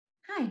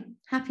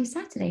Happy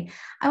Saturday.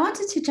 I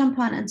wanted to jump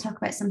on and talk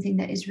about something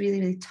that is really,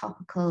 really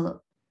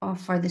topical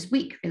for this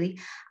week,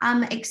 really.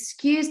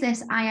 Excuse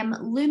this, I am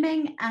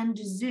looming and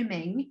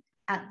zooming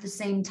at the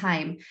same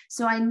time.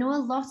 So I know a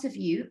lot of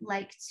you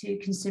like to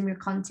consume your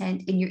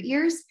content in your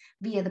ears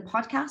via the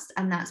podcast,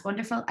 and that's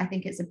wonderful. I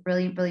think it's a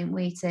brilliant, brilliant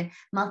way to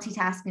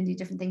multitask and do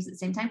different things at the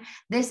same time.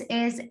 This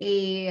is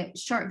a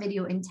short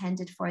video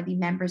intended for the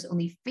members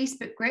only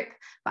Facebook group,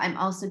 but I'm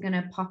also going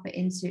to pop it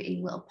into a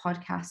little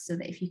podcast so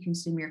that if you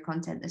consume your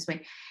content this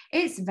way,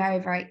 it's very,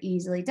 very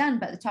easily done.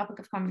 But the topic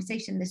of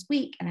conversation this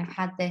week, and I've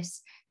had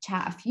this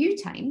chat a few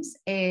times,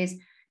 is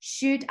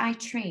should I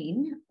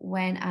train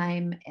when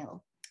I'm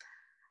ill?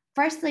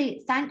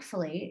 Firstly,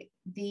 thankfully,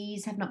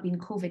 these have not been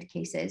COVID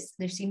cases.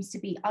 There seems to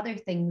be other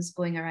things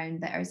going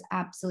around that are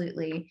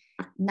absolutely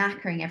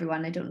knackering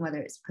everyone. I don't know whether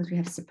it's because we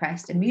have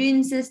suppressed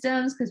immune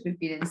systems, because we've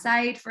been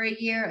inside for a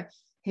year.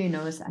 Who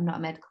knows? I'm not a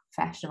medical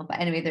professional. But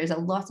anyway, there's a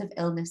lot of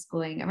illness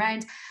going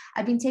around.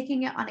 I've been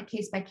taking it on a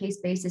case-by-case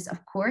basis,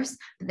 of course,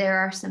 but there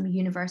are some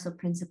universal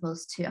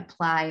principles to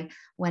apply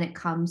when it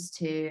comes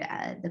to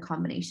the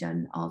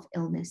combination of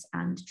illness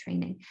and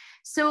training.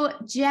 So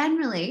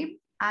generally,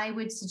 I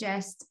would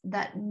suggest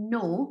that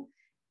no,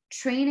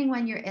 training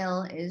when you're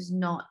ill is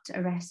not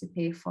a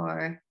recipe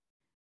for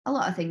a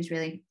lot of things,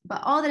 really.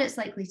 But all that it's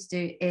likely to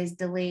do is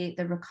delay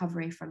the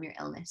recovery from your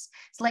illness.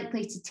 It's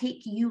likely to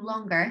take you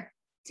longer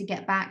to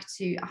get back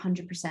to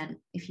 100%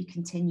 if you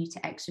continue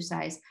to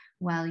exercise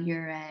while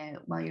you're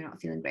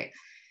not feeling great.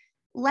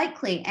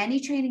 Likely any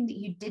training that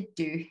you did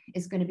do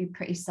is going to be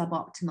pretty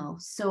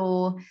suboptimal.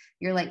 So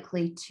you're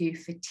likely to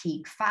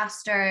fatigue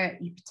faster.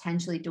 You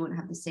potentially don't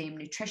have the same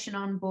nutrition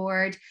on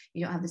board.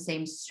 You don't have the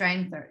same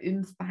strength or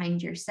oomph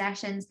behind your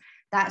sessions.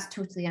 That's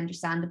totally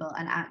understandable.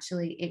 And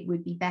actually it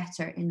would be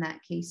better in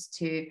that case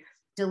to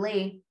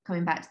delay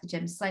coming back to the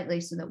gym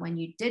slightly so that when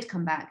you did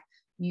come back,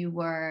 you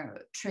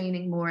were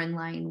training more in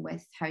line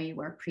with how you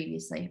were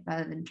previously,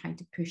 rather than trying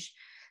to push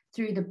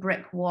through the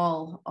brick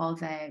wall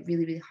of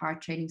really, really hard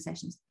training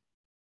sessions.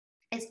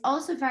 It's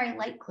also very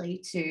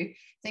likely to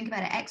think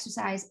about it.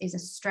 Exercise is a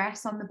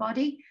stress on the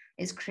body.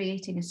 It's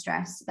creating a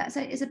stress.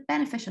 It's a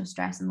beneficial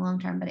stress in the long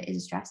term, but it is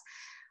a stress.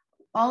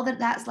 All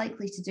that's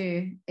likely to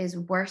do is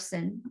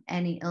worsen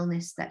any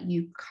illness that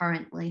you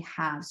currently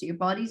have. So your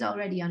body's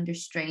already under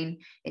strain.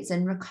 It's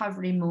in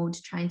recovery mode,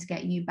 trying to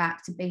get you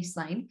back to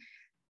baseline.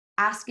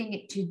 Asking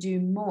it to do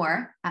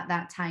more at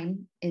that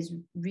time is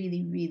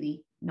really,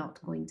 really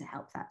not going to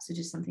help that. So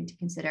just something to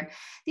consider.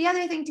 The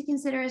other thing to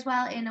consider as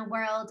well, in a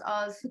world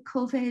of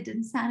COVID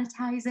and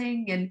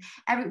sanitizing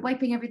and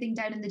wiping everything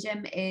down in the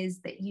gym, is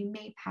that you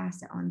may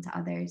pass it on to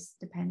others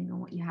depending on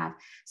what you have.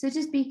 So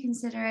just be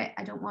considerate.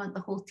 I don't want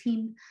the whole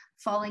team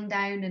falling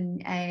down,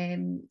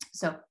 and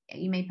so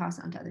you may pass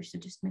it on to others. So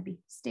just maybe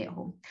stay at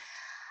home.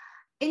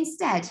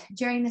 Instead,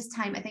 during this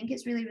time, I think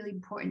it's really, really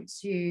important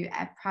to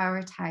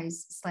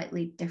prioritize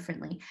slightly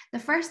differently. The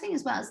first thing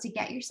as well is to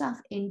get yourself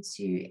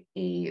into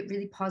a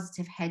really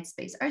positive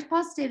headspace, or as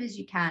positive as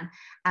you can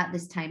at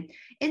this time.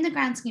 In the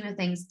grand scheme of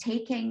things,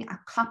 taking a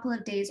couple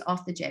of days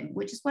off the gym,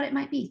 which is what it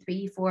might be,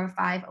 3, 4,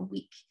 5 a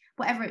week,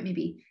 whatever it may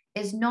be,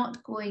 is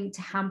not going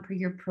to hamper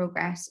your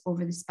progress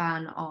over the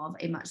span of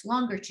a much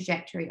longer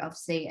trajectory of,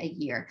 say, a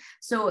year.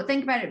 So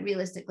think about it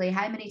realistically.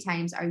 How many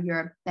times are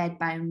you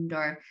bedbound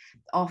or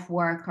off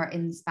work or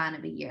in the span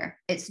of a year?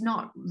 It's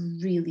not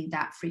really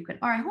that frequent,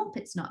 or I hope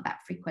it's not that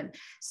frequent.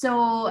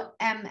 So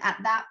at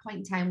that point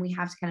in time, we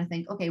have to kind of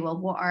think, okay, well,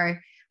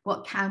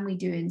 what can we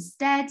do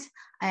instead?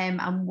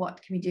 And what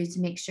can we do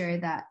to make sure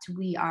that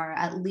we are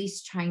at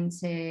least trying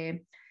to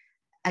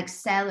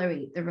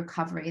accelerate the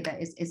recovery that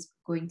is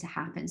going to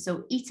happen.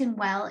 So eating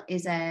well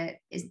is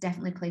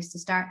definitely a place to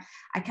start.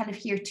 I kind of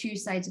hear two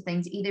sides of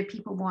things. Either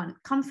people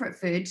want comfort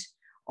food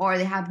or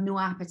they have no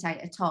appetite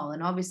at all.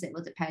 And obviously it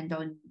will depend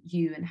on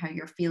you and how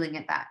you're feeling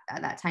at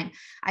that time.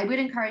 I would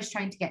encourage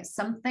trying to get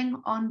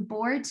something on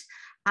board.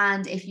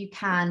 And if you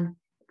can,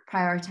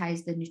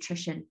 prioritize the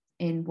nutrition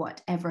in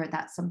whatever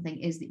that something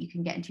is that you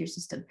can get into your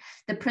system.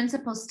 The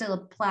principles still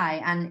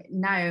apply. And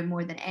now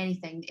more than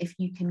anything, if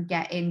you can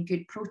get in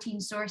good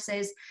protein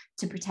sources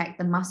to protect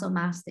the muscle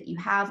mass that you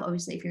have,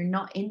 obviously, if you're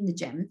not in the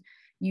gym,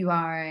 you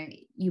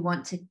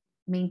want to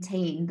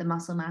maintain the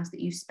muscle mass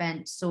that you've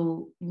spent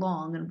so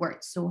long and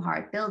worked so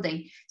hard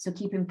building. So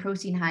keeping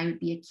protein high would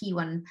be a key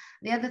one.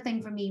 The other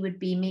thing for me would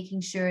be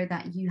making sure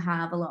that you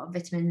have a lot of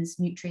vitamins,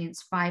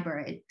 nutrients,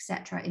 fiber,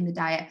 etc. in the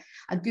diet.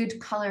 A good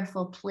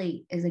colorful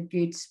plate is a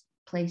good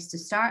place to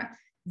start.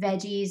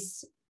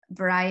 Veggies,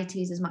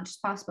 varieties as much as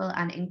possible,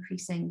 and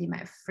increasing the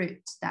amount of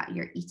fruit that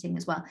you're eating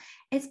as well.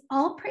 It's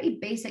all pretty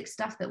basic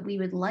stuff that we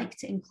would like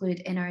to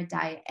include in our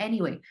diet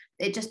anyway.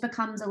 It just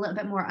becomes a little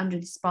bit more under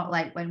the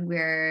spotlight when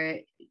we're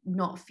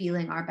not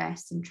feeling our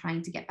best and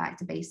trying to get back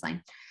to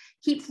baseline.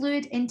 Keep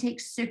fluid intake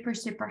super,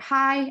 super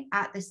high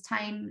at this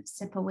time.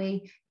 Sip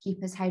away.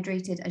 Keep as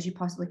hydrated as you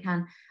possibly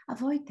can.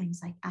 Avoid things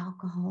like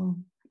alcohol.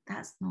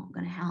 That's not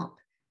going to help.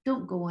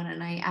 Don't go on a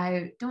night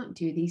out. Don't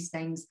do these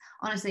things.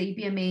 Honestly, you'd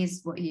be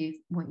amazed what you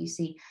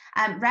see.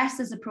 Rest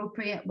is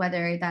appropriate,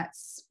 whether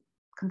that's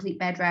complete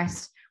bed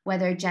rest,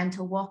 whether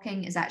gentle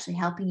walking is actually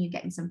helping you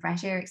getting some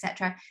fresh air,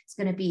 etc. It's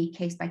going to be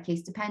case by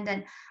case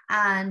dependent,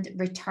 and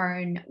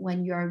return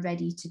when you're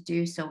ready to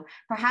do so.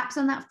 Perhaps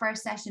on that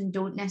first session,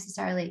 don't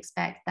necessarily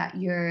expect that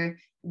your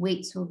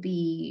weights will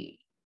be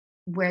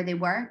where they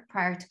were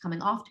prior to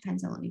coming off,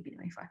 depends how long you've been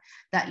away for,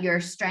 that your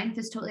strength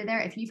is totally there.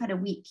 If you've had a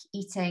week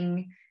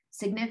eating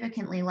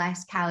significantly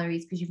less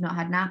calories because you've not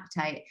had an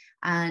appetite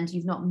and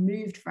you've not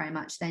moved very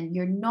much, then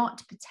you're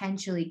not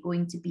potentially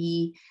going to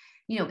be,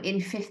 you know, in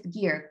fifth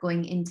gear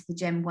going into the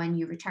gym when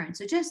you return.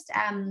 So just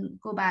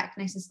go back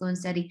nice and slow and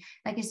steady.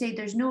 Like I say,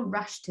 there's no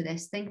rush to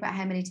this. Think about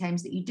how many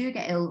times that you do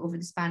get ill over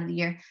the span of the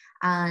year,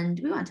 and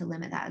we want to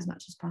limit that as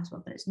much as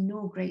possible, but it's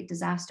no great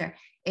disaster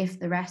if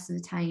the rest of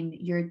the time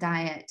your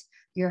diet,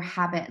 your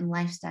habit and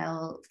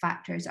lifestyle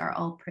factors are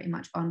all pretty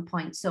much on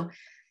point. So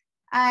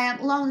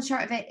long and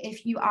short of it,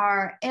 if you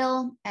are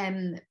ill,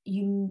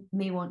 you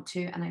may want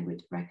to, and I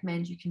would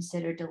recommend you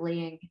consider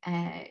delaying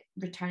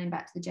returning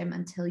back to the gym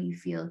until you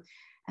feel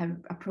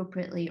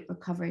appropriately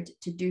recovered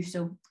to do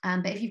so.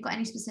 But if you've got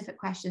any specific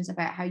questions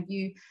about how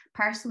you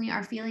personally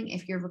are feeling,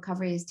 if your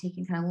recovery is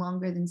taking kind of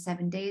longer than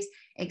 7 days,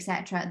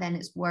 etc., then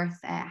it's worth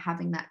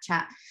having that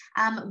chat.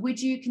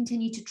 Would you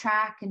continue to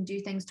track and do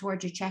things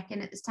towards your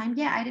check-in at this time?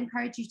 Yeah, I'd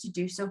encourage you to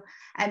do so.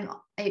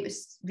 It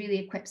really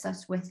equips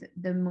us with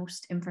the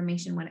most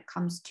information when it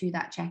comes to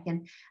that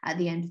check-in at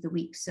the end of the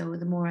week. So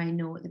the more I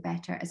know, the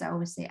better. As I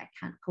always say, I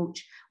can't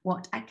coach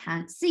what I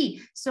can't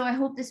see. So I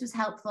hope this was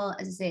helpful.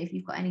 As I say, if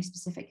you've got any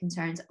specific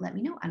concerns, let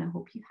me know, and I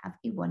hope you have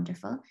a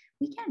wonderful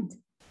weekend.